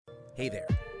Hey there,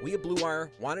 we at Blue Wire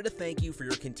wanted to thank you for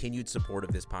your continued support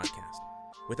of this podcast.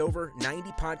 With over 90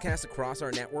 podcasts across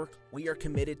our network, we are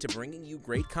committed to bringing you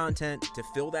great content to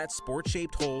fill that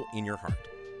sports-shaped hole in your heart.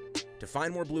 To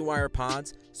find more Blue Wire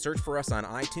pods, search for us on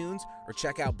iTunes or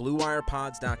check out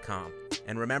BlueWirePods.com.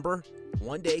 And remember,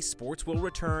 one day sports will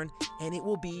return and it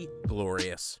will be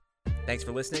glorious. Thanks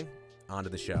for listening. On to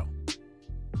the show.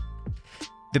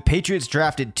 The Patriots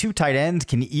drafted 2 tight ends,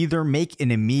 can either make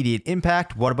an immediate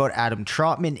impact. What about Adam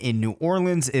Trautman in New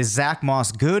Orleans? Is Zach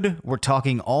Moss good? We're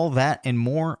talking all that and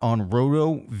more on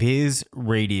RotoViz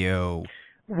Radio.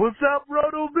 What's up,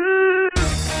 RotoViz?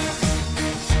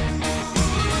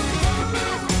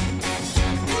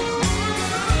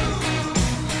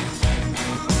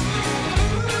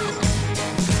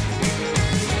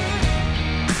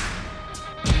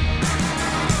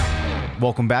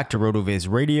 Welcome back to RotoViz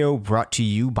Radio, brought to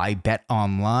you by Bet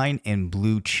Online and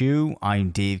Blue Chew.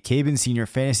 I'm Dave Cabin, Senior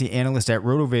Fantasy Analyst at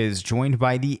RotoViz, joined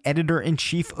by the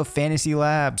Editor-in-Chief of Fantasy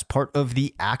Labs, part of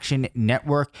the Action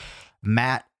Network,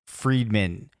 Matt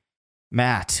Friedman.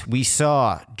 Matt, we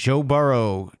saw Joe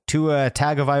Burrow, Tua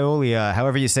Tagovailoa,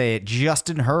 however you say it,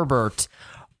 Justin Herbert,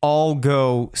 all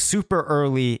go super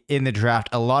early in the draft.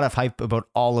 A lot of hype about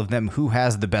all of them. Who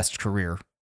has the best career?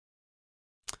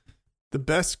 The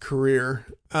best career.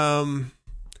 I'm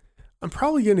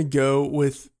probably gonna go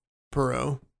with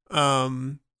Burrow.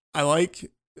 I like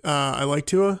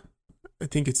Tua. I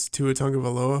think it's Tua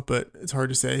Tagovailoa, but it's hard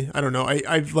to say. I don't know.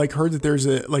 I've like heard that there's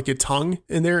a tongue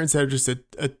in there instead of just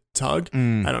a tug.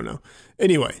 I don't know.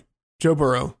 Anyway, Joe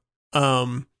Burrow.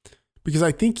 Because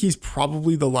I think he's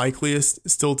probably the likeliest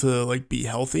still to like be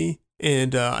healthy,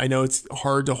 and I know it's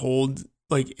hard to hold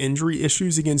like injury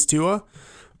issues against Tua.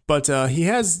 But he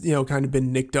has, kind of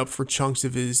been nicked up for chunks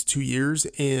of his 2 years,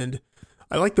 and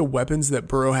I like the weapons that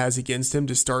Burrow has against him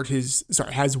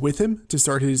has with him to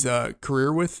start his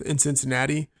career with in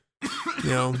Cincinnati.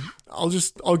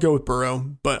 I'll go with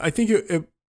Burrow, but I think it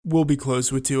will be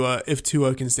close with Tua if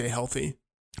Tua can stay healthy.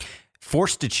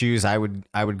 Forced to choose, I would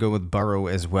go with Burrow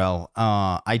as well.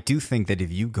 I do think that if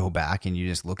you go back and you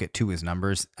just look at Tua's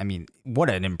numbers, I mean, what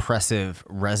an impressive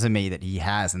resume that he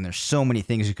has. And there's so many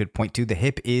things you could point to. The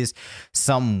hip is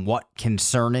somewhat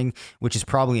concerning, which is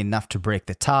probably enough to break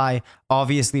the tie.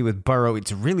 Obviously, with Burrow,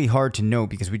 it's really hard to know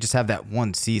because we just have that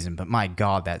one season. But my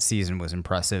God, that season was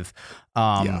impressive.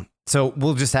 So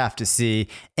we'll just have to see.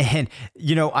 And,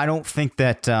 I don't think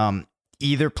that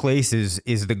either place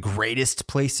is the greatest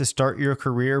place to start your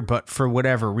career, but for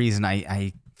whatever reason,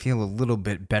 I feel a little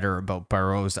bit better about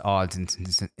Burrow's odds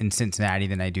in Cincinnati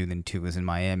than I do than Tua's in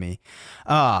Miami.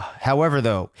 However,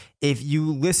 though, if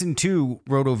you listen to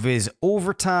RotoViz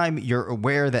Overtime, you're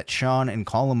aware that Sean and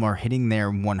Colm are hitting their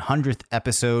 100th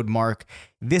episode mark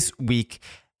this week.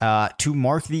 To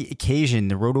mark the occasion,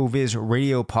 the RotoViz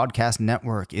Radio Podcast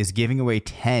Network is giving away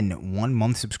 10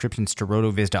 one-month subscriptions to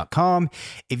rotoviz.com.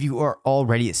 If you are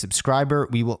already a subscriber,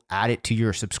 we will add it to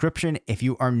your subscription. If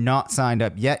you are not signed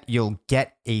up yet, you'll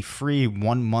get a free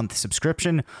 1-month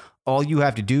subscription. All you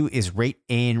have to do is rate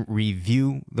and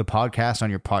review the podcast on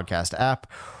your podcast app,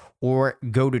 or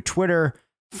go to Twitter,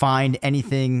 find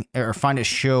anything or find a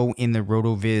show in the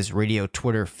RotoViz Radio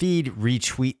Twitter feed,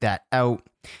 retweet that out.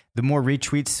 The more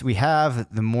retweets we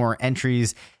have, the more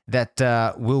entries that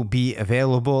will be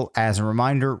available. As a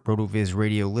reminder, RotoViz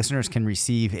Radio listeners can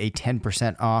receive a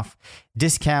 10% off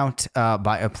discount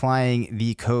by applying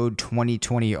the code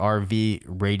 2020RV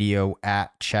Radio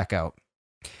at checkout.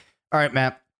 All right,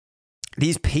 Matt.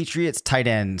 These Patriots tight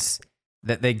ends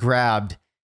that they grabbed,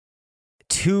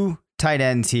 2 tight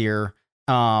ends here.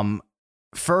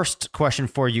 First question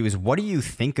for you is, what do you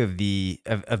think of the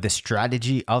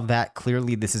strategy of that?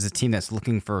 Clearly, this is a team that's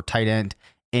looking for a tight end.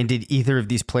 And did either of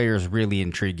these players really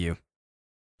intrigue you?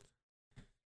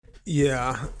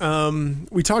 Yeah.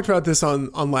 We talked about this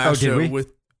on last show we?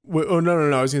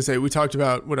 No. I was going to say, we talked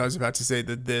about what I was about to say,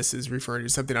 that this is referring to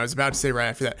something I was about to say right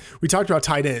after that. We talked about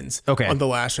tight ends on the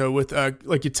last show with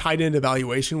like a tight end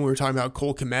evaluation. We were talking about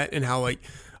Cole Kmet and how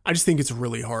I just think it's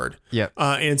really hard. Yeah.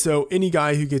 And so any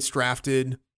guy who gets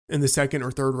drafted in the second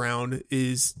or third round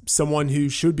is someone who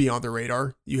should be on the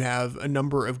radar. You have a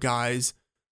number of guys,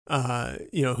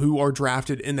 who are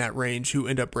drafted in that range who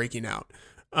end up breaking out.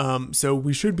 So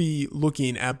we should be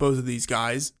looking at both of these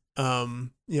guys. And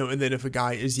then if a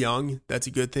guy is young, that's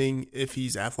a good thing. If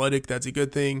he's athletic, that's a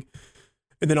good thing.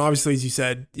 And then obviously, as you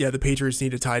said, the Patriots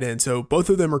need a tight end. So both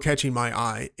of them are catching my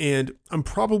eye, and I'm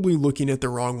probably looking at the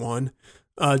wrong one.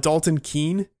 Dalton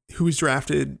Keene, who was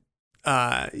drafted,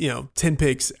 10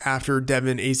 picks after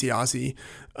Devin Asiasi.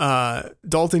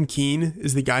 Dalton Keene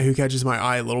is the guy who catches my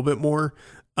eye a little bit more.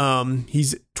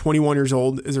 He's 21 years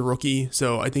old as a rookie,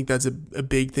 so I think that's a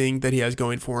big thing that he has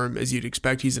going for him. As you'd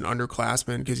expect, he's an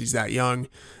underclassman because he's that young.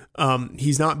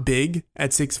 He's not big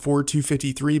at 6'4",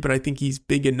 253, but I think he's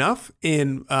big enough.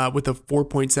 And with a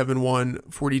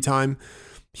 4.71 40 time,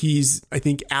 he's, I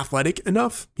think, athletic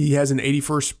enough. He has an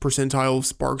 81st percentile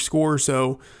spark score,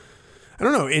 so I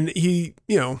don't know. And he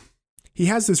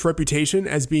has this reputation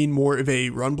as being more of a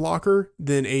run blocker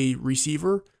than a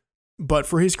receiver. But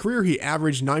for his career, he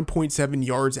averaged 9.7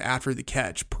 yards after the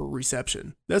catch per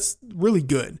reception. That's really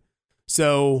good.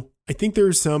 So I think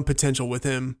there's some potential with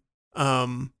him.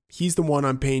 He's the one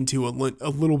I'm paying to a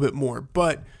little bit more.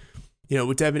 But,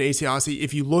 with Devin Asiasi,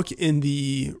 if you look in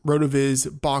the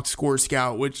RotoViz box score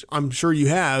scout, which I'm sure you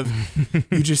have,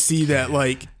 you just see that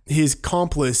like his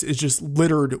comp list is just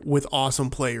littered with awesome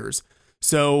players.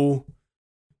 So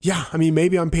yeah, I mean,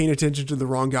 maybe I'm paying attention to the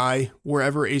wrong guy.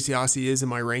 Wherever Asiasi is in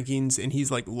my rankings and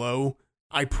he's like low,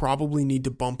 I probably need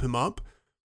to bump him up.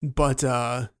 But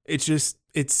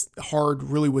it's hard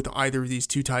really with either of these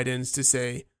two tight ends to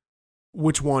say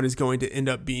which one is going to end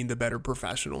up being the better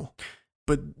professional.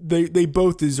 But they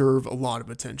both deserve a lot of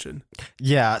attention.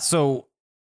 Yeah, so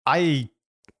I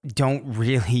don't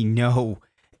really know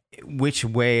which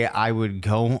way I would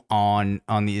go on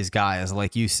these guys.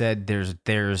 Like you said,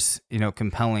 there's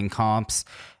compelling comps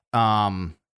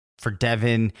for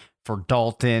Devin, for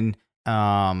Dalton.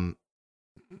 Like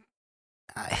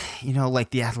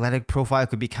the athletic profile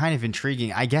could be kind of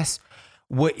intriguing. I guess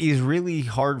what is really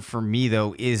hard for me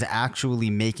though is actually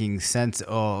making sense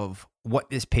of what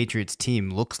this Patriots team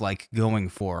looks like going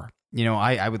for.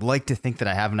 I would like to think that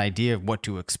I have an idea of what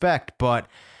to expect, but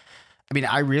I mean,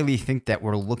 I really think that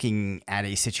we're looking at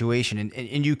a situation,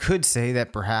 and you could say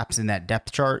that perhaps in that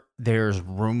depth chart, there's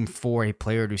room for a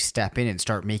player to step in and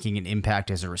start making an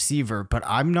impact as a receiver, but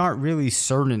I'm not really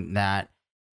certain that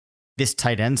this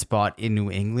tight end spot in New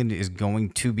England is going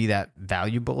to be that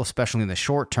valuable, especially in the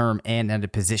short term and at a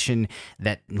position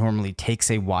that normally takes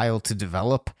a while to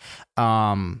develop.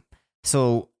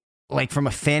 So like from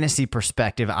a fantasy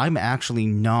perspective, I'm actually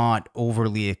not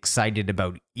overly excited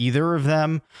about either of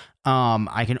them.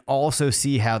 I can also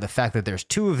see how the fact that there's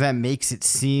two of them makes it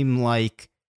seem like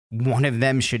one of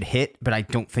them should hit, but I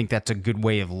don't think that's a good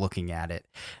way of looking at it.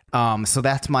 So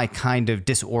that's my kind of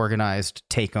disorganized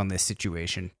take on this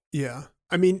situation. Yeah.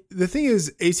 I mean, the thing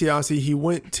is, Asiasi, he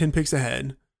went 10 picks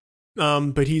ahead,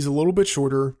 but he's a little bit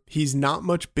shorter. He's not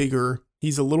much bigger.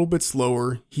 He's a little bit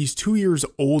slower. He's 2 years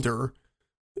older.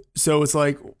 So it's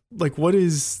like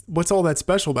what's all that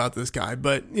special about this guy?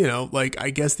 But, I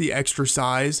guess the extra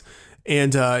size,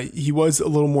 and he was a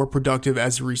little more productive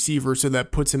as a receiver, so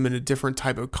that puts him in a different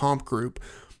type of comp group.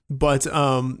 But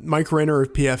Mike Renner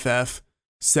of PFF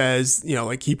says,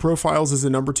 he profiles as a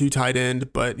number 2 tight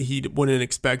end, but he wouldn't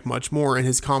expect much more. And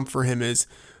his comp for him is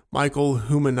Michael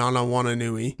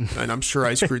Humananawananui. And I'm sure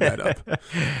I screwed that up.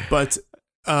 But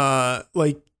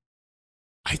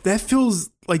that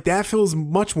feels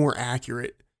much more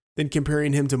accurate than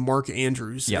comparing him to Mark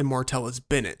Andrews and Martellus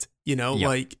Bennett,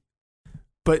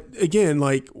 but again,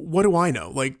 what do I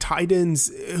know? Tight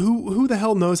ends, who the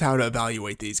hell knows how to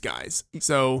evaluate these guys?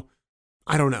 So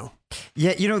I don't know.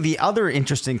 Yeah. The other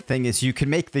interesting thing is you can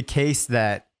make the case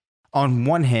that on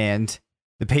one hand,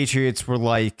 the Patriots were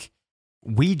like,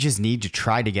 we just need to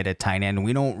try to get a tight end.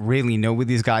 We don't really know with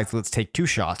these guys. Let's take 2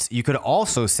 shots. You could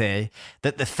also say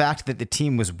that the fact that the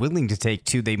team was willing to take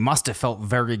 2, they must have felt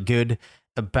very good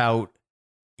about,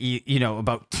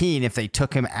 about Keene if they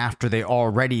took him after they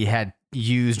already had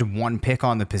used 1 pick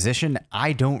on the position.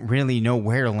 I don't really know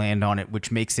where to land on it,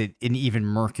 which makes it an even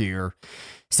murkier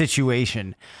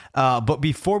situation. But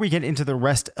before we get into the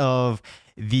rest of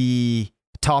the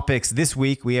topics this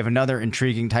week, we have another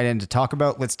intriguing tight end to talk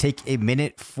about. Let's take a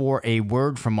minute for a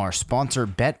word from our sponsor,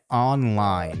 Bet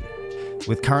Online.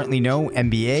 With currently no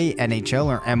NBA, NHL,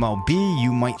 or MLB,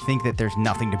 you might think that there's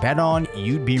nothing to bet on.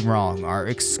 You'd be wrong. Our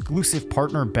exclusive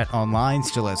partner, Bet Online,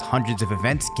 still has hundreds of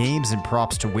events, games, and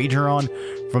props to wager on.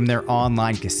 From their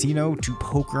online casino to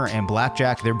poker and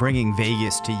blackjack, they're bringing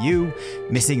Vegas to you.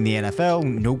 Missing the NFL?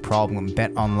 No problem.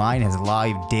 Bet Online has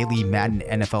live daily Madden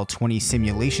NFL 20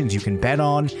 simulations you can bet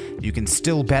on. You can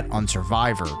still bet on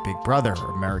Survivor, Big Brother,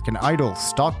 American Idol,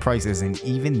 stock prices, and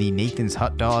even the Nathan's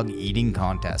Hot Dog eating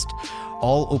contest.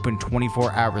 All open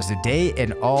 24 hours a day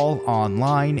and all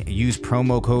online. Use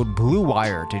promo code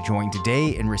BLUEWIRE to join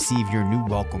today and receive your new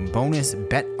welcome bonus.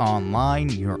 Bet Online,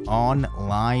 your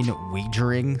online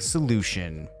wagering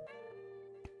solution.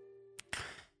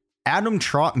 Adam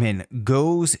Trautman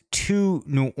goes to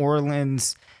New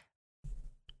Orleans.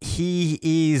 He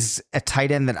is a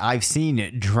tight end that I've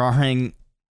seen drawing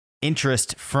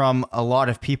interest from a lot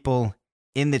of people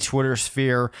in the Twitter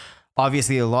sphere.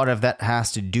 Obviously, a lot of that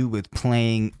has to do with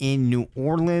playing in New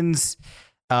Orleans.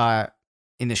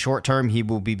 In the short term, he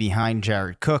will be behind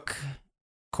Jared Cook.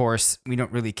 Of course, we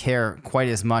don't really care quite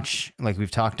as much, like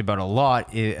we've talked about a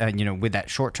lot, with that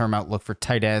short-term outlook for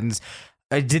tight ends.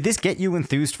 Did this get you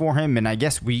enthused for him? And I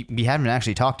guess we haven't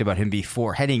actually talked about him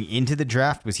before. Heading into the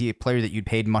draft, was he a player that you'd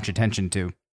paid much attention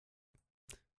to?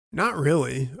 Not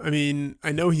really. I mean,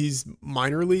 I know he's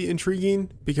minorly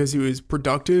intriguing because he was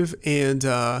productive and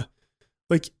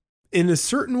in a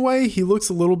certain way, he looks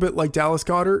a little bit like Dallas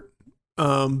Goedert,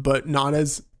 but not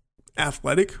as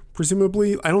athletic,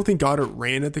 presumably. I don't think Goddard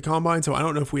ran at the combine, so I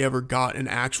don't know if we ever got an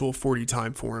actual 40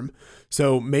 time for him.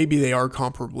 So maybe they are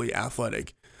comparably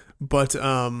athletic. But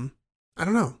I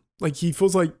don't know. Like, he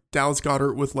feels like Dallas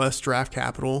Goedert with less draft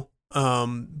capital.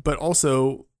 But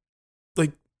also,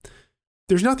 like,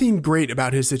 there's nothing great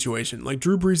about his situation. Like,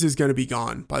 Drew Brees is going to be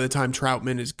gone by the time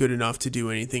Troutman is good enough to do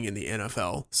anything in the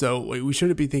NFL. So like, we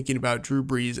shouldn't be thinking about Drew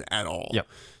Brees at all. Yep.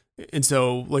 And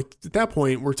so, like, at that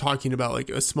point, we're talking about like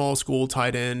a small school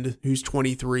tight end who's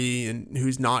 23 and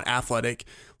who's not athletic.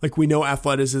 Like, we know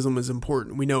athleticism is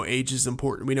important. We know age is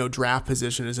important. We know draft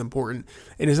position is important.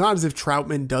 And it's not as if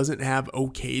Troutman doesn't have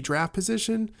okay draft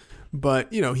position,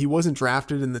 but, he wasn't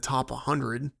drafted in the top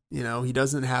 100. He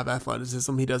doesn't have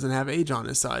athleticism. He doesn't have age on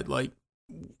his side. Like,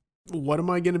 what am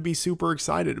I going to be super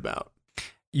excited about?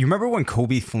 You remember when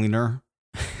Kobe Fleener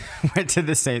went to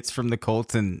the Saints from the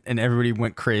Colts and everybody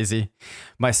went crazy,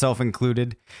 myself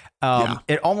included?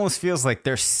 It almost feels like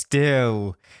there's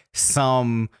still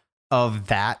some of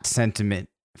that sentiment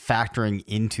factoring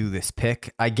into this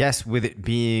pick. I guess with it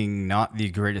being not the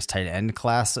greatest tight end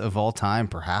class of all time,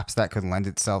 perhaps that could lend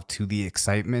itself to the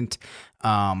excitement.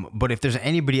 But if there's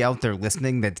anybody out there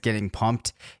listening that's getting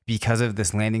pumped because of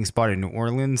this landing spot in New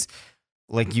Orleans,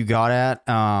 like you got at,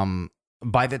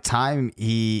 by the time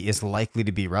he is likely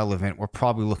to be relevant, we're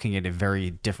probably looking at a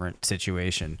very different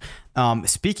situation.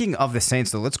 Speaking of the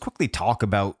Saints, though, let's quickly talk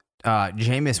about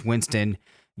Jameis Winston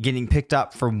getting picked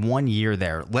up for 1 year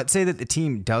there. Let's say that the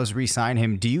team does re-sign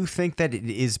him. Do you think that it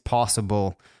is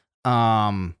possible?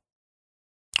 Well,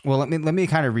 let me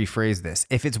kind of rephrase this.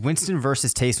 If it's Winston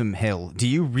versus Taysom Hill, do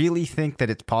you really think that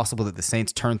it's possible that the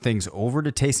Saints turn things over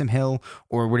to Taysom Hill,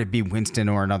 or would it be Winston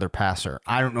or another passer?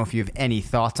 I don't know if you have any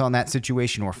thoughts on that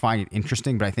situation or find it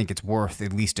interesting, but I think it's worth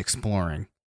at least exploring.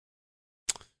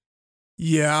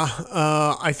 Yeah,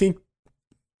 I think,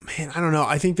 man, I don't know.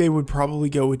 I think they would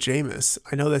probably go with Jameis.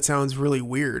 I know that sounds really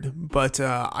weird, but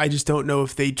I just don't know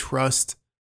if they trust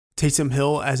Taysom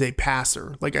Hill as a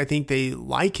passer. Like, I think they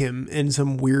like him in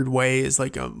some weird way as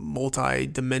like a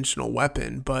multi-dimensional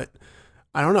weapon, but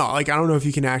I don't know. Like, I don't know if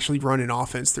you can actually run an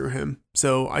offense through him.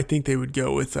 So I think they would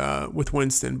go with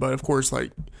Winston, but of course,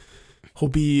 like, he'll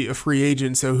be a free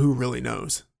agent, so who really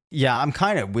knows? Yeah, I'm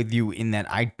kind of with you in that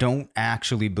I don't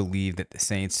actually believe that the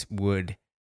Saints would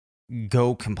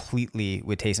go completely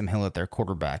with Taysom Hill at their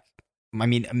quarterback. I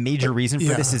mean, a major reason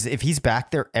for this is if he's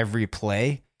back there every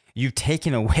play, you've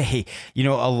taken away,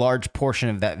 a large portion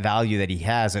of that value that he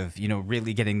has of,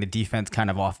 really getting the defense kind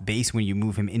of off base when you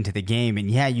move him into the game.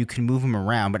 And yeah, you can move him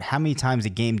around, but how many times a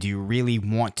game do you really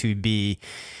want to be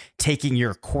taking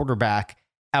your quarterback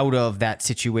out of that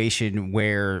situation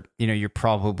where, you're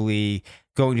probably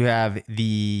going to have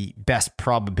the best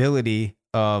probability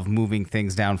of moving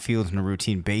things downfield on a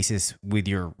routine basis with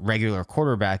your regular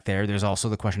quarterback there? There's also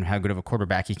the question of how good of a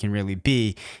quarterback he can really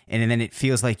be. And then it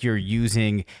feels like you're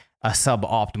using a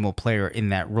suboptimal player in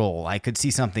that role. I could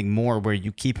see something more where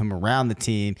you keep him around the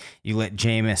team, you let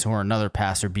Jameis or another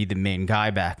passer be the main guy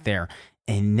back there,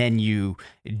 and then you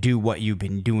do what you've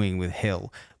been doing with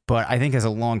Hill. But I think as a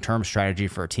long-term strategy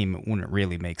for a team, it wouldn't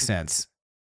really make sense.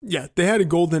 Yeah, they had a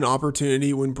golden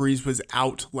opportunity when Brees was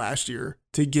out last year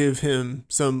to give him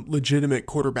some legitimate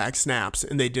quarterback snaps,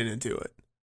 and they didn't do it.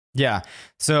 Yeah,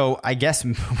 so I guess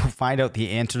we'll find out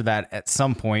the answer to that at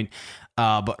some point.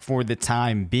 But for the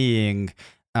time being,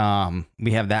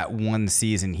 we have that one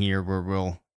season here where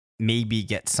we'll maybe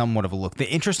get somewhat of a look. The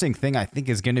interesting thing, I think,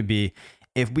 is going to be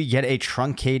if we get a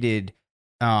truncated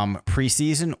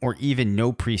preseason or even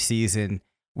no preseason,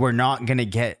 we're not going to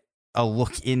get a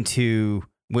look into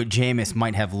what Jameis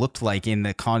might have looked like in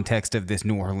the context of this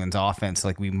New Orleans offense,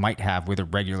 like we might have with a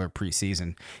regular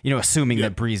preseason, assuming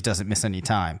that Brees doesn't miss any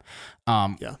time,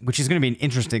 which is going to be an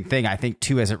interesting thing, I think,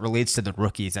 too, as it relates to the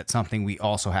rookies. That's something we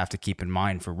also have to keep in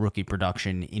mind for rookie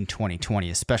production in 2020,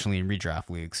 especially in redraft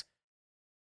leagues.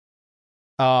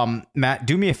 Matt,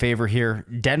 do me a favor here.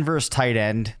 Denver's tight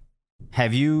end.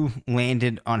 Have you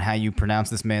landed on how you pronounce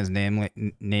this man's name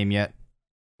yet?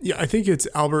 Yeah, I think it's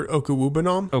Albert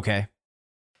Okwuegbunam. Okay.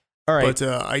 All right.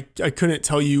 But I couldn't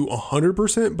tell you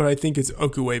 100%, but I think it's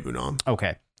Okwuegbunam.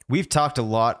 Okay. We've talked a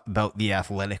lot about the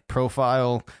athletic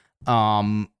profile.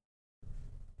 Comes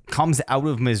out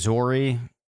of Missouri.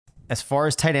 As far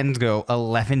as tight ends go,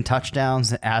 11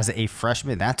 touchdowns as a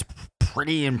freshman. That's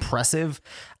pretty impressive.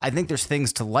 I think there's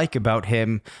things to like about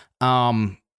him.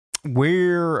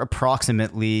 Where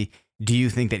approximately do you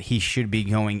think that he should be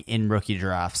going in rookie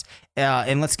drafts?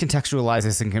 And let's contextualize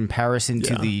this in comparison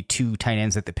to the two tight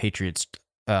ends that the Patriots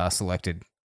selected.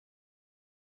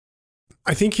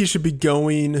 I think he should be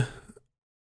going.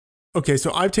 Okay,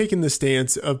 so I've taken the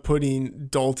stance of putting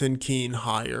Dalton Keene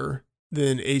higher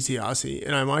than Asiasi,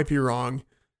 and I might be wrong.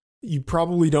 You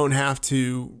probably don't have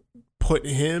to put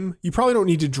him. You probably don't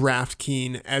need to draft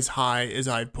Keene as high as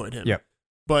I've put him. Yep.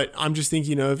 But I'm just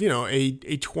thinking of, a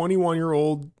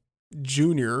 21-year-old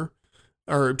junior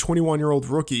or 21-year-old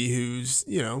rookie who's,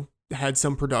 had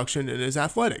some production and is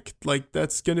athletic. Like,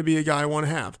 that's going to be a guy I want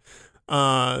to have.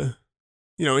 And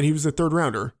he was a third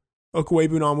rounder.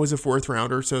 Okwuegbunam was a fourth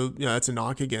rounder, so that's a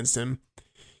knock against him.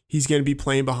 He's going to be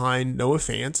playing behind Noah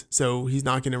Fant, so he's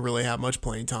not going to really have much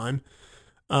playing time.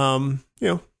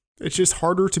 It's just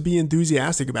harder to be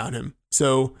enthusiastic about him.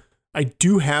 So I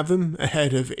do have him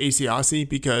ahead of Asiasi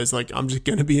because, I'm just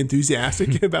going to be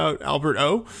enthusiastic about Albert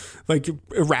O,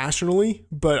 irrationally,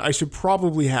 but I should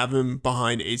probably have him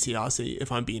behind Asiasi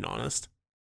if I'm being honest.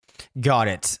 Got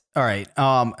it. All right.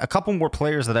 A couple more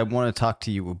players that I want to talk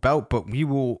to you about, but we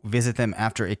will visit them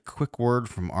after a quick word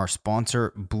from our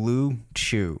sponsor, Blue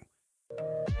Chew.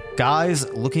 Guys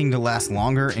looking to last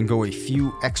longer and go a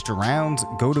few extra rounds,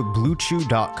 go to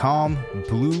BlueChew.com.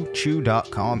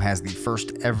 BlueChew.com has the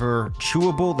first ever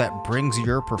chewable that brings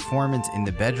your performance in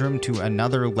the bedroom to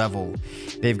another level.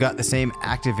 They've got the same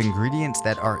active ingredients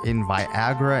that are in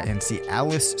Viagra and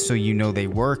Cialis, so you know they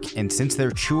work, and since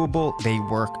they're chewable, they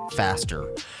work faster.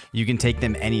 You can take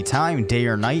them anytime, day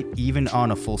or night, even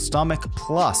on a full stomach.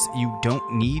 Plus, you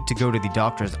don't need to go to the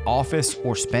doctor's office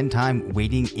or spend time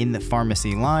waiting in the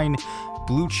pharmacy line.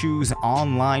 Blue Chew's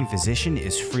online physician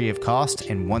is free of cost,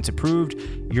 and once approved,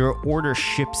 your order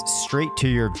ships straight to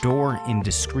your door in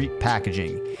discreet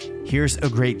packaging. Here's a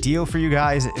great deal for you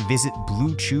guys. Visit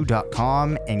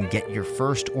BlueChew.com and get your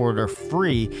first order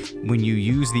free when you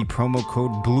use the promo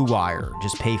code BLUEWIRE.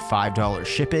 Just pay $5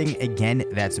 shipping. Again,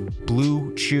 that's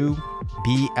Blue Chew,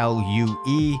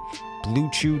 BLUE,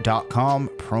 BlueChew.com,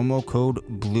 promo code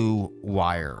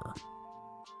BLUEWIRE.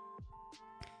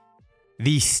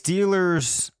 The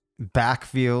Steelers'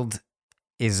 backfield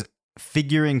is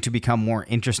figuring to become more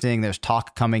interesting. There's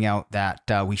talk coming out that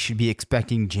we should be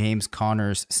expecting James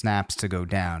Conner's snaps to go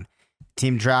down.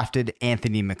 Team drafted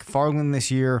Anthony McFarland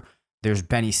this year. There's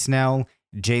Benny Snell.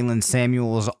 Jalen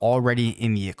Samuel is already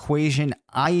in the equation.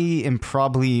 I am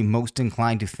probably most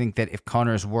inclined to think that if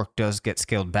Conner's work does get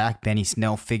scaled back, Benny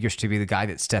Snell figures to be the guy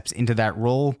that steps into that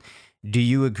role. Do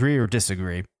you agree or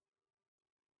disagree?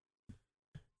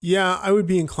 Yeah, I would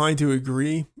be inclined to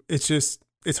agree.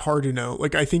 It's hard to know.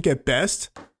 I think at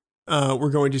best, we're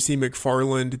going to see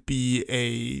McFarland be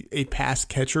a pass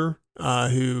catcher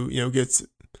who's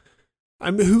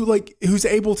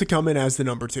able to come in as the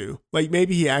number two.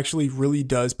 Maybe he actually really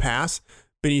does pass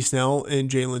Benny Snell and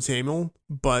Jalen Samuel,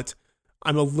 but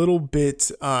I'm a little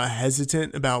bit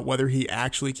hesitant about whether he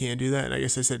actually can do that. And I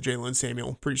guess I said Jalen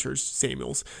Samuel. Pretty sure it's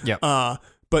Samuels. Yeah.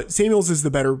 But Samuels is the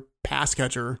better pass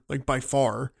catcher, by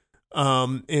far.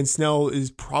 And Snell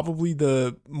is probably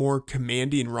the more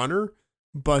commanding runner,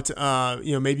 but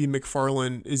maybe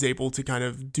McFarland is able to kind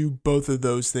of do both of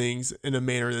those things in a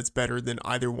manner that's better than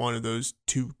either one of those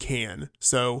two can.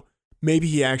 So maybe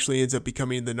he actually ends up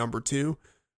becoming the number two.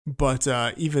 But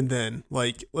even then,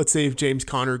 let's say if James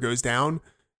Conner goes down,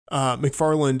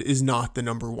 McFarland is not the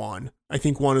number one. I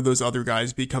think one of those other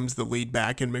guys becomes the lead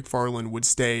back and McFarland would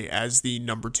stay as the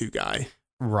number two guy.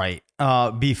 Right.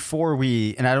 Before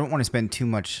and I don't want to spend too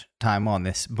much time on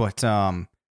this, but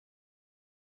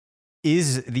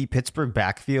is the Pittsburgh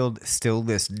backfield still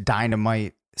this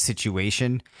dynamite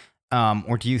situation?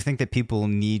 Or do you think that people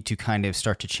need to kind of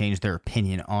start to change their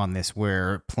opinion on this,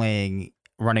 where playing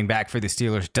running back for the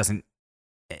Steelers doesn't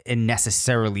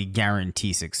necessarily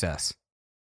guarantee success?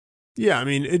 Yeah, I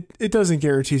mean, it doesn't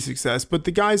guarantee success, but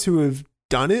the guys who have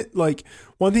done it,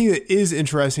 one thing that is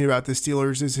interesting about the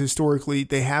Steelers is historically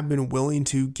they have been willing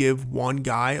to give one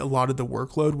guy a lot of the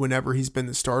workload whenever he's been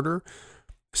the starter.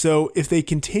 So if they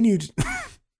continue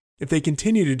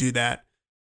to do that,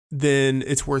 then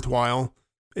it's worthwhile.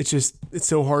 It's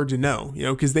so hard to know,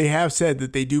 because they have said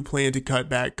that they do plan to cut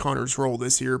back Conner's role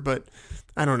this year, but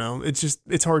I don't know.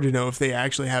 It's hard to know if they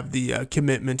actually have the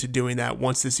commitment to doing that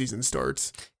once the season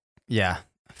starts. Yeah,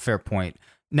 fair point.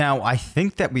 Now, I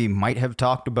think that we might have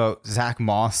talked about Zach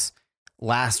Moss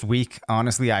last week.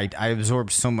 Honestly, I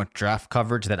absorbed so much draft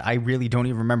coverage that I really don't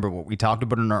even remember what we talked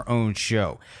about on our own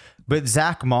show. But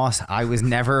Zach Moss, I was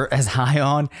never as high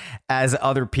on as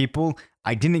other people.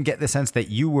 I didn't get the sense that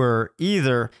you were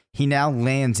either. He now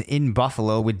lands in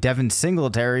Buffalo with Devin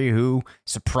Singletary, who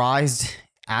surprised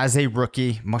as a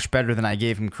rookie, much better than I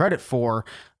gave him credit for.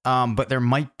 But there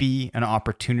might be an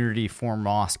opportunity for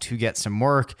Moss to get some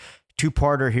work.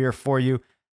 Two-parter here for you.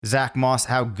 Zach Moss,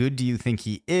 how good do you think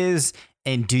he is?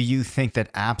 And do you think that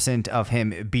absent of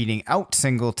him beating out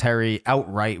Singletary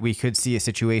outright, we could see a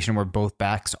situation where both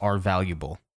backs are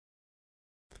valuable?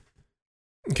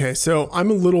 Okay, so I'm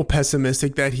a little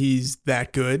pessimistic that he's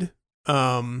that good.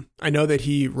 I know that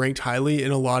he ranked highly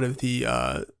in a lot of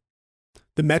the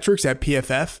metrics at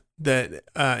PFF that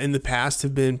in the past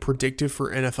have been predictive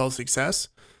for NFL success.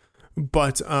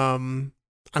 But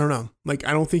I don't know. Like,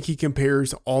 I don't think he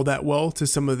compares all that well to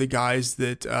some of the guys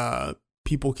that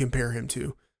people compare him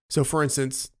to. So, for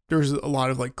instance, there's a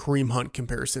lot of like Kareem Hunt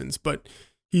comparisons, but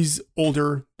he's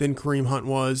older than Kareem Hunt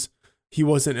was. He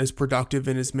wasn't as productive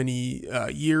in as many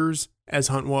years as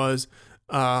Hunt was.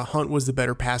 Hunt was the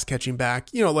better pass catching back.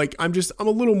 You know, like I'm a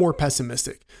little more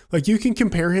pessimistic. Like you can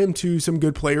compare him to some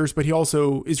good players, but he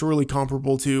also is really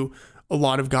comparable to a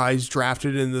lot of guys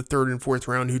drafted in the 3rd and 4th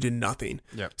round who did nothing.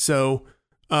 Yep. So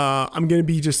I'm going to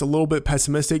be just a little bit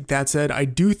pessimistic. That said, I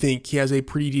do think he has a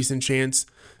pretty decent chance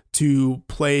to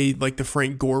play like the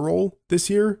Frank Gore role this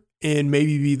year and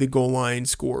maybe be the goal line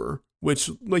scorer, which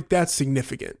like that's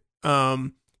significant.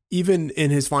 Even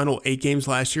in his final 8 games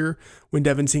last year, when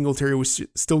Devin Singletary was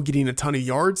still getting a ton of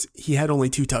yards, he had only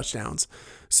 2 touchdowns.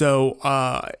 So,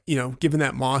 given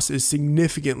that Moss is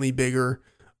significantly bigger,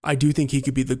 I do think he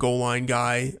could be the goal line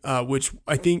guy, which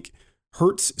I think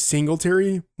hurts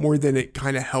Singletary more than it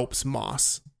kind of helps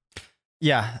Moss.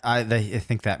 Yeah, I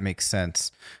think that makes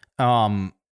sense.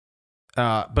 But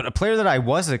a player that I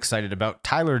was excited about,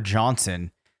 Tyler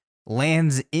Johnson,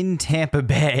 lands in Tampa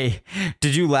Bay.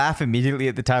 Did you laugh immediately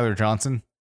at the Tyler Johnson?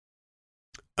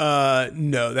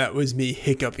 No, that was me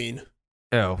hiccuping.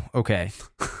 Oh, okay.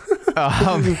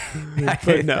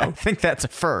 But no. I think that's a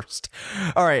first.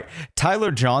 All right,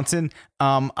 Tyler Johnson.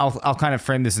 I'll kind of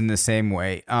frame this in the same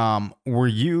way. Were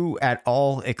you at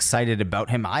all excited about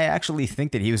him? I actually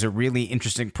think that he was a really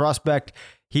interesting prospect.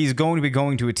 He's going to be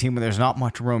going to a team where there's not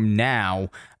much room now.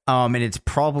 And it's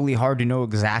probably hard to know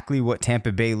exactly what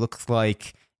Tampa Bay looks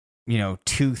like,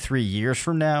 2-3 years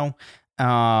from now.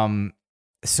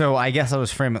 So I guess I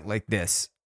was framing it like this.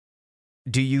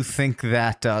 Do you think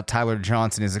that Tyler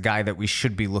Johnson is a guy that we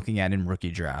should be looking at in rookie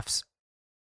drafts?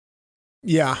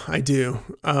 Yeah, I do.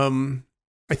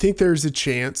 I think there's a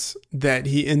chance that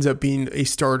he ends up being a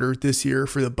starter this year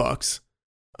for the Bucs.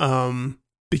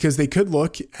 Because they could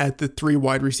look at the 3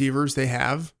 wide receivers they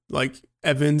have, like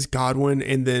Evans, Godwin,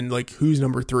 and then like who's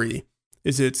number 3?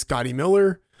 Is it Scotty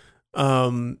Miller?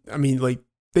 They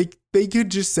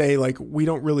could just say like we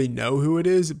don't really know who it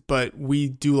is, but we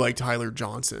do like Tyler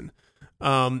Johnson.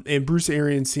 And Bruce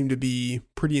Arians seemed to be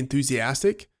pretty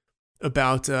enthusiastic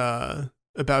about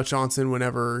Johnson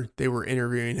whenever they were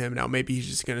interviewing him. Now maybe he's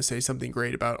just going to say something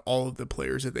great about all of the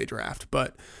players that they draft,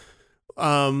 but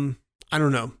I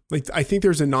don't know. Like I think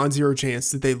there's a non-zero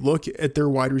chance that they look at their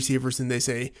wide receivers and they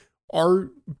say our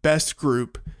best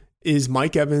group is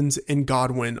Mike Evans and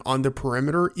Godwin on the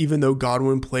perimeter, even though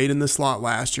Godwin played in the slot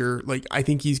last year. Like, I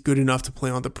think he's good enough to play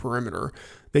on the perimeter.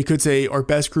 They could say our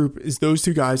best group is those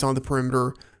 2 guys on the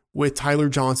perimeter with Tyler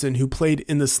Johnson, who played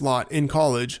in the slot in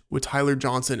college, with Tyler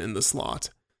Johnson in the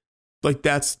slot. Like,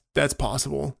 that's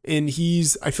possible. And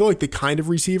I feel like the kind of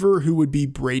receiver who would be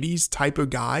Brady's type of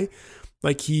guy.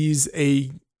 Like, he's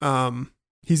a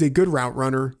good route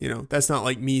runner. That's not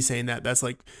like me saying that. That's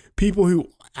like people who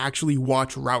actually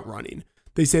watch route running.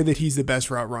 They say that he's the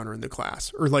best route runner in the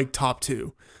class, or like top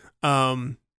 2.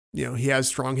 He has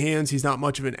strong hands. He's not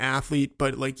much of an athlete,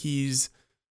 but like he's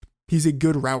a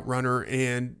good route runner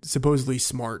and supposedly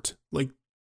smart. Like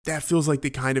that feels like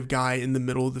the kind of guy in the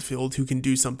middle of the field who can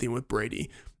do something with Brady.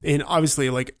 And obviously,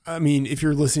 if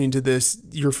you're listening to this,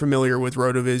 you're familiar with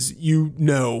RotoViz.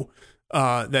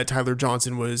 That Tyler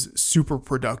Johnson was super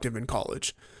productive in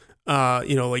college.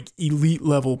 Like elite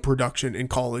level production in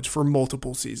college for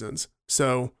multiple seasons.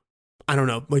 So I don't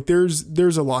know. Like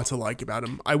there's a lot to like about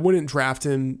him. I wouldn't draft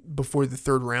him before the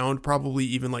 3rd round, probably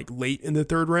even like late in the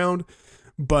 3rd round.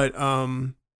 But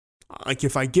like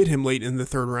if I get him late in the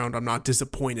 3rd round, I'm not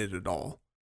disappointed at all.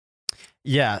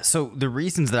 Yeah. So the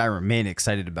reasons that I remain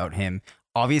excited about him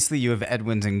obviously you have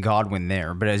Edwins and Godwin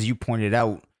there, but as you pointed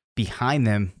out, behind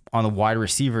them on the wide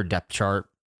receiver depth chart,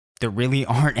 there really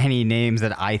aren't any names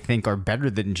that I think are better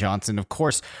than Johnson. Of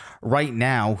course, right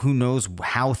now, who knows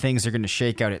how things are going to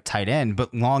shake out at tight end,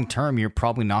 but long term, you're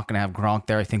probably not going to have Gronk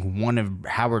there. I think one of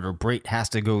Howard or Brate has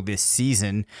to go this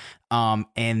season.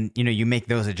 And, you make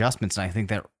those adjustments. And I think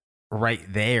that right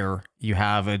there, you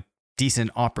have a decent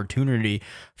opportunity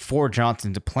for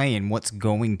Johnson to play in what's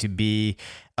going to be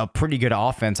a pretty good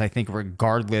offense, I think,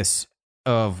 regardless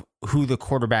of who the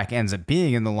quarterback ends up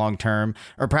being in the long term,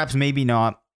 or perhaps maybe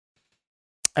not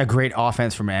a great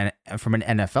offense from an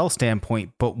NFL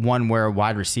standpoint, but one where a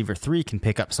wide receiver 3 can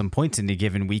pick up some points in a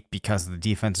given week because the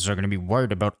defenses are going to be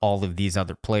worried about all of these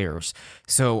other players.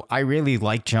 So I really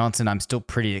like Johnson. I'm still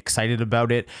pretty excited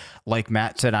about it. Like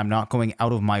Matt said, I'm not going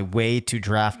out of my way to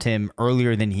draft him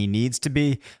earlier than he needs to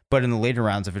be, but in the later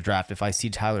rounds of a draft, if I see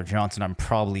Tyler Johnson, I'm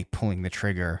probably pulling the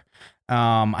trigger.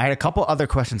 I had a couple other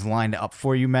questions lined up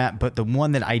for you, Matt, but the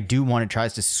one that I do want to try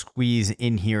to squeeze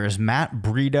in here is Matt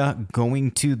Breida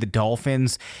going to the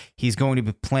Dolphins. He's going to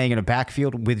be playing in a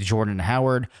backfield with Jordan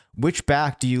Howard. Which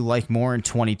back do you like more in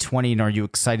 2020, and are you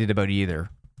excited about either?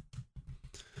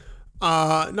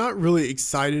 Not really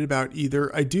excited about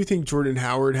either. I do think Jordan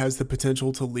Howard has the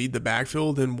potential to lead the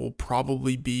backfield and will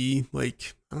probably be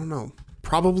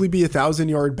probably be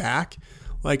 1,000-yard back.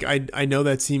 Like, I know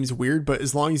that seems weird, but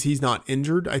as long as he's not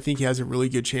injured, I think he has a really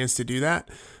good chance to do that.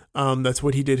 That's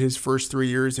what he did his first 3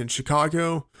 years in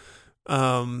Chicago.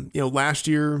 Last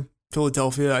year,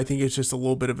 Philadelphia, I think it's just a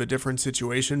little bit of a different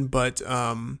situation, but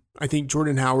I think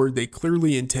Jordan Howard, they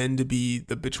clearly intend to be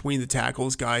the between the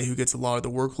tackles guy who gets a lot of the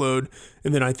workload.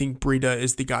 And then I think Breida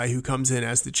is the guy who comes in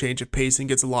as the change of pace and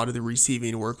gets a lot of the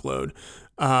receiving workload.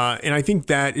 And I think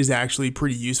that is actually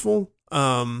pretty useful.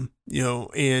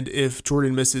 And if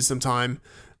Jordan misses some time,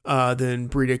 then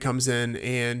Breida comes in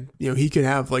and, he could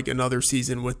have like another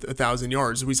season with 1,000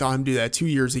 yards. We saw him do that 2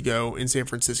 years ago in San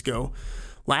Francisco.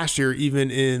 Last year, even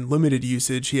in limited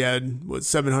usage, he had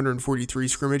 743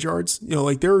 scrimmage yards.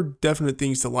 There are definite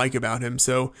things to like about him.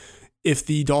 So if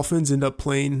the Dolphins end up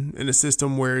playing in a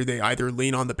system where they either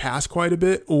lean on the pass quite a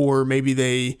bit, or maybe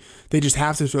they just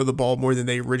have to throw the ball more than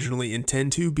they originally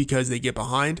intend to because they get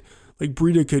behind, like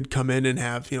Breida could come in and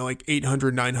have,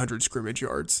 800, 900 scrimmage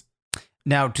yards.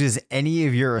 Now, does any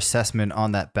of your assessment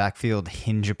on that backfield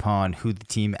hinge upon who the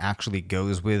team actually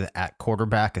goes with at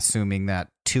quarterback, assuming that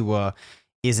Tua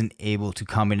isn't able to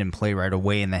come in and play right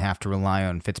away and they have to rely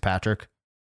on Fitzpatrick?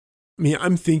 I mean,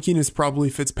 I'm thinking it's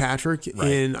probably Fitzpatrick,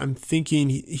 right, and I'm thinking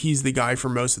he's the guy for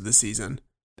most of the season.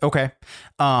 Okay.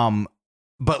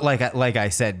 But like I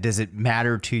said, does it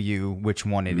matter to you which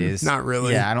one it is? Not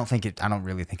really. Yeah, I don't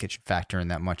really think it should factor in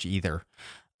that much either.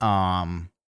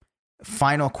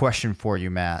 Final question for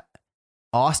you, Matt.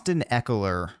 Austin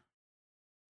Eckler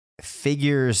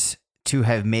figures to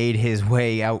have made his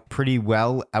way out pretty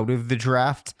well out of the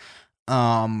draft.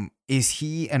 Is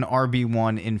he an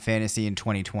RB1 in fantasy in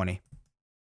 2020?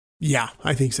 Yeah,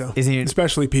 I think so. Is he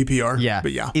especially PPR? Yeah.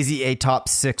 But yeah. Is he a top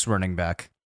 6 running back?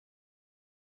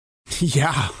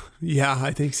 Yeah,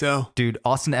 I think so. Dude,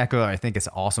 Austin Eckler, I think is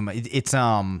awesome. It's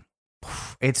hard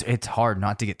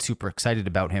not to get super excited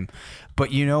about him.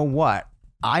 But you know what?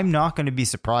 I'm not going to be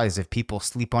surprised if people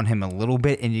sleep on him a little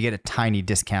bit and you get a tiny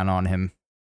discount on him.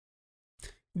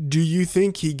 Do you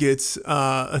think he gets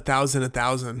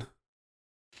 1,000?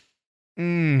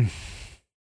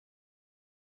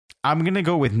 I'm going to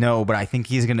go with no, but I think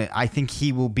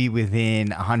he will be within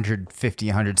 150,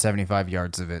 175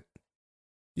 yards of it.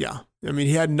 Yeah. I mean,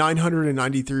 he had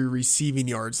 993 receiving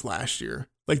yards last year.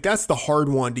 Like, that's the hard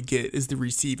one to get, is the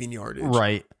receiving yardage.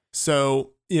 Right.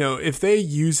 So, if they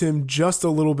use him just a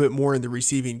little bit more in the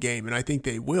receiving game, and I think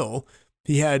they will,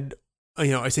 he had,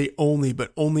 I say only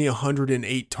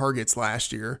 108 targets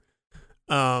last year.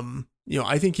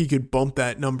 I think he could bump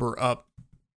that number up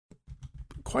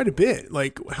quite a bit.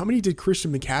 Like, how many did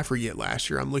Christian McCaffrey get last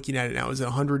year? I'm looking at it now. It was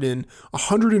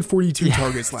 142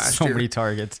 targets last year. So many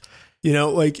targets.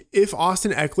 If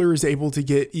Austin Eckler is able to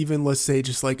get even, let's say,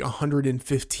 just like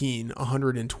 115,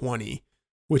 120,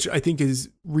 which I think is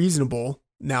reasonable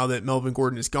now that Melvin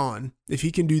Gordon is gone. If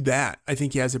he can do that, I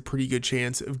think he has a pretty good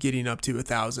chance of getting up to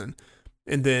 1,000.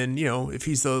 And then, if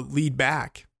he's the lead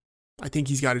back, I think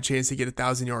he's got a chance to get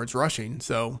 1,000 yards rushing.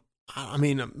 So, I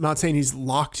mean, I'm not saying he's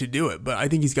locked to do it, but I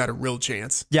think he's got a real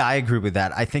chance. Yeah, I agree with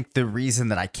that. I think the reason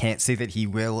that I can't say that he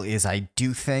will is I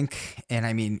do think, and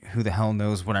I mean, who the hell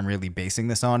knows what I'm really basing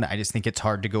this on? I just think it's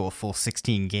hard to go a full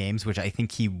 16 games, which I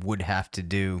think he would have to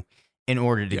do in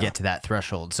order to get to that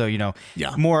threshold. So,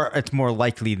 it's more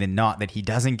likely than not that he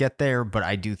doesn't get there, but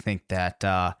I do think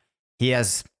that he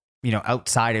has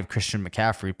outside of Christian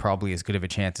McCaffrey, probably as good of a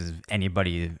chance as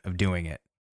anybody of doing it.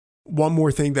 One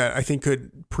more thing that I think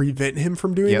could prevent him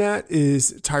from doing that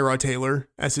is Tyrod Taylor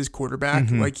as his quarterback.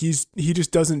 Mm-hmm. Like he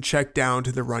just doesn't check down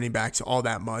to the running backs all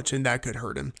that much, and that could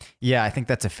hurt him. Yeah, I think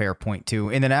that's a fair point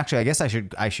too. And then actually, I guess I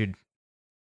should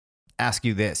ask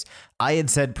you this. I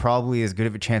had said probably as good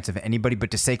of a chance of anybody,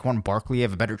 but does Saquon Barkley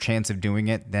have a better chance of doing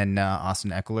it than Austin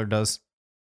Eckler does?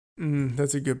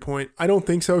 That's a good point. I don't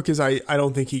think so, because I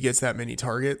don't think he gets that many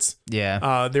targets.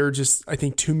 Yeah. There are just, I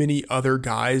think, too many other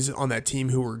guys on that team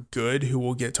who are good who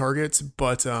will get targets.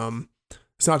 But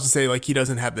it's not to say like he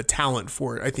doesn't have the talent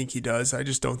for it. I think he does. I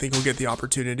just don't think he'll get the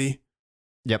opportunity.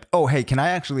 Yep. Oh, hey, can I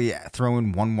actually throw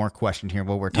in one more question here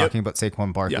while we're talking about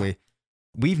Saquon Barkley? Yep.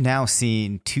 We've now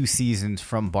seen 2 seasons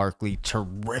from Barkley.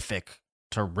 Terrific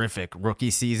rookie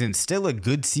season. Still a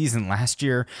good season last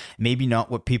year. Maybe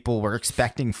not what people were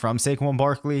expecting from Saquon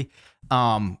Barkley.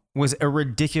 Was a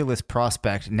ridiculous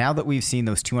prospect. Now that we've seen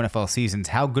those 2 NFL seasons,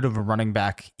 how good of a running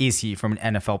back is he from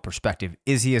an NFL perspective?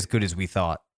 Is he as good as we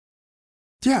thought?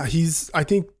 Yeah, it's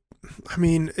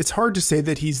hard to say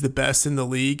that he's the best in the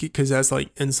league because that's like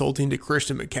insulting to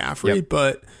Christian McCaffrey,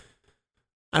 but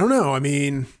I don't know.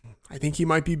 I think he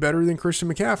might be better than Christian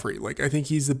McCaffrey. Like, I think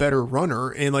he's the better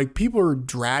runner. And like, people are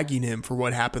dragging him for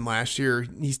what happened last year.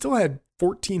 He still had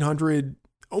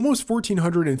almost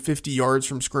 1,450 yards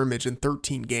from scrimmage in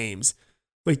 13 games.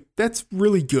 Like, that's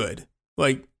really good.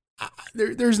 Like,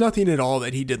 there's nothing at all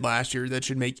that he did last year that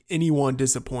should make anyone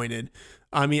disappointed.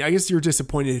 I guess you're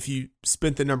disappointed if you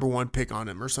spent the number 1 pick on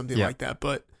him or something like that.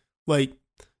 But like,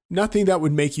 nothing that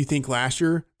would make you think last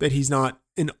year that he's not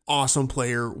an awesome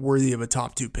player worthy of a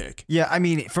top 2 pick. Yeah,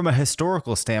 from a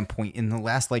historical standpoint, in the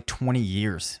last 20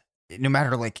 years, no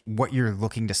matter what you're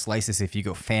looking to slice this, if you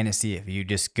go fantasy, if you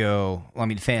just go,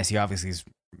 fantasy obviously is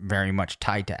very much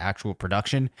tied to actual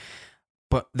production,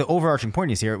 but the overarching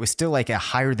point is here, it was still a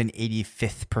higher than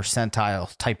 85th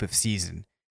percentile type of season.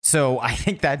 So I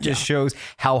think that just shows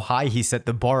how high he set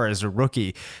the bar as a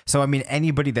rookie. So,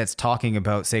 anybody that's talking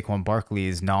about Saquon Barkley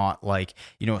is not a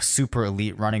super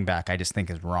elite running back, I just think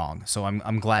is wrong. So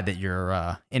I'm glad that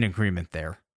you're in agreement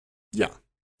there. Yeah.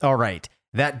 All right.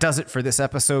 That does it for this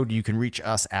episode. You can reach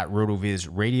us at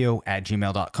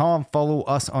rotovizradio@gmail.com. Follow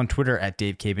us on Twitter at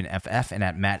DaveCabanFF and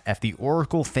at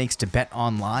MattFTheOracle. Thanks to Bet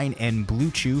Online and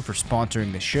Blue Chew for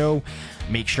sponsoring the show.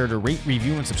 Make sure to rate,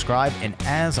 review, and subscribe. And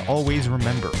as always,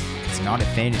 remember, it's not a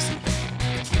fantasy.